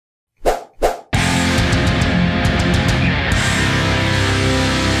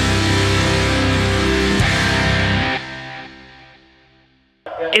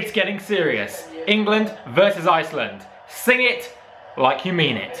It's getting serious. England versus Iceland. Sing it like you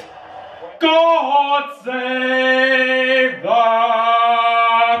mean it. God save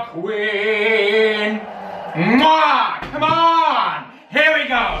the Queen. Mwah! Come on! Here we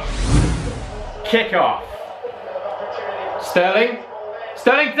go. Kick off. Sterling.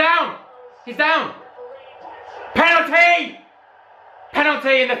 Sterling's down. He's down. Penalty!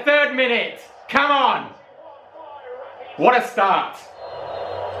 Penalty in the 3rd minute. Come on. What a start.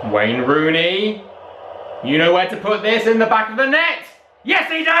 Wayne Rooney. You know where to put this, in the back of the net.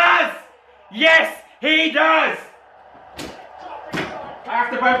 Yes, he does. Yes, he does. I have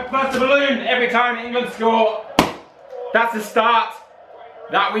to burst the balloon every time England score. That's the start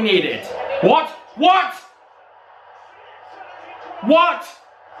that we needed. What? What? What?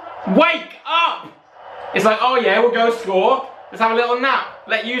 Wake up! It's like, oh yeah, we'll go score. Let's have a little nap.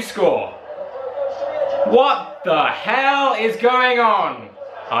 Let you score. What the hell is going on?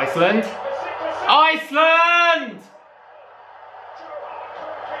 Iceland? Iceland!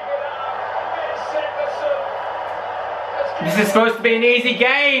 This is supposed to be an easy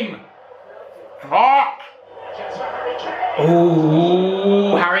game. Fuck!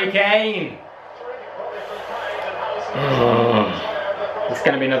 Ooh, Harry Kane. It's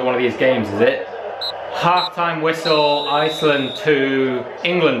going to be another one of these games, is it? Half-time whistle, Iceland 2,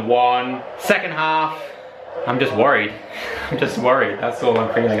 England 1. Second half, I'm just worried. I'm just worried. That's all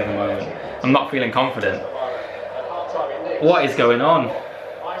I'm feeling at the moment. I'm not feeling confident. What is going on?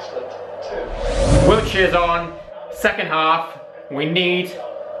 Wiltshire's on. Second half, we need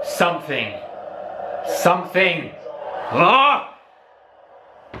something. Something. Ah!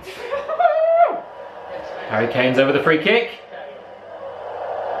 Harry Kane's over the free kick.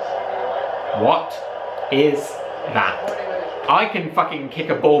 What is that? I can fucking kick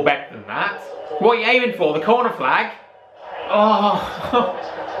a ball better than that. What are you aiming for? The corner flag? Oh.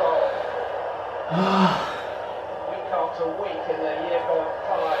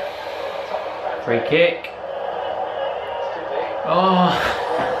 Free kick. Oh.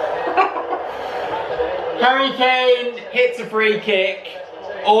 Harry Kane hits a free kick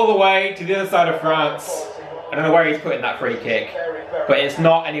all the way to the other side of France. I don't know where he's putting that free kick, but it's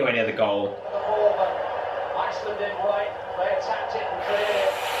not anywhere near the goal.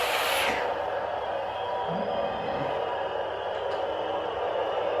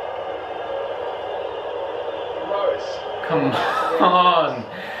 Come on.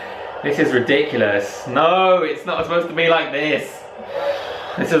 This is ridiculous. No, it's not supposed to be like this.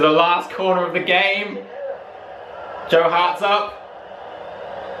 This is the last corner of the game. Joe Hart's up.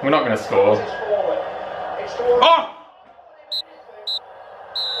 We're not going to score. Oh!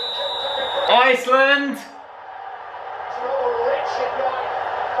 Iceland!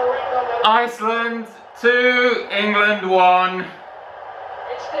 Iceland 2, England 1.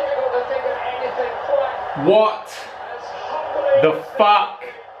 What the fuck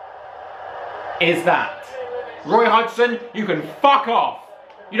is that? Roy Hodgson, you can fuck off.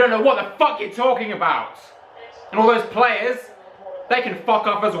 You don't know what the fuck you're talking about. And all those players, they can fuck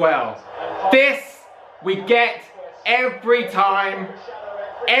off as well. This we get every time,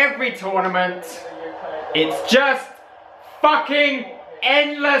 every tournament. It's just fucking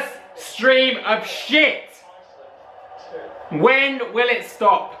endless stream of shit. When will it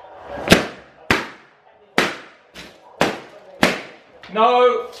stop?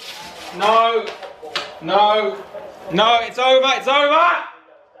 No, no, no, no, it's over, it's over!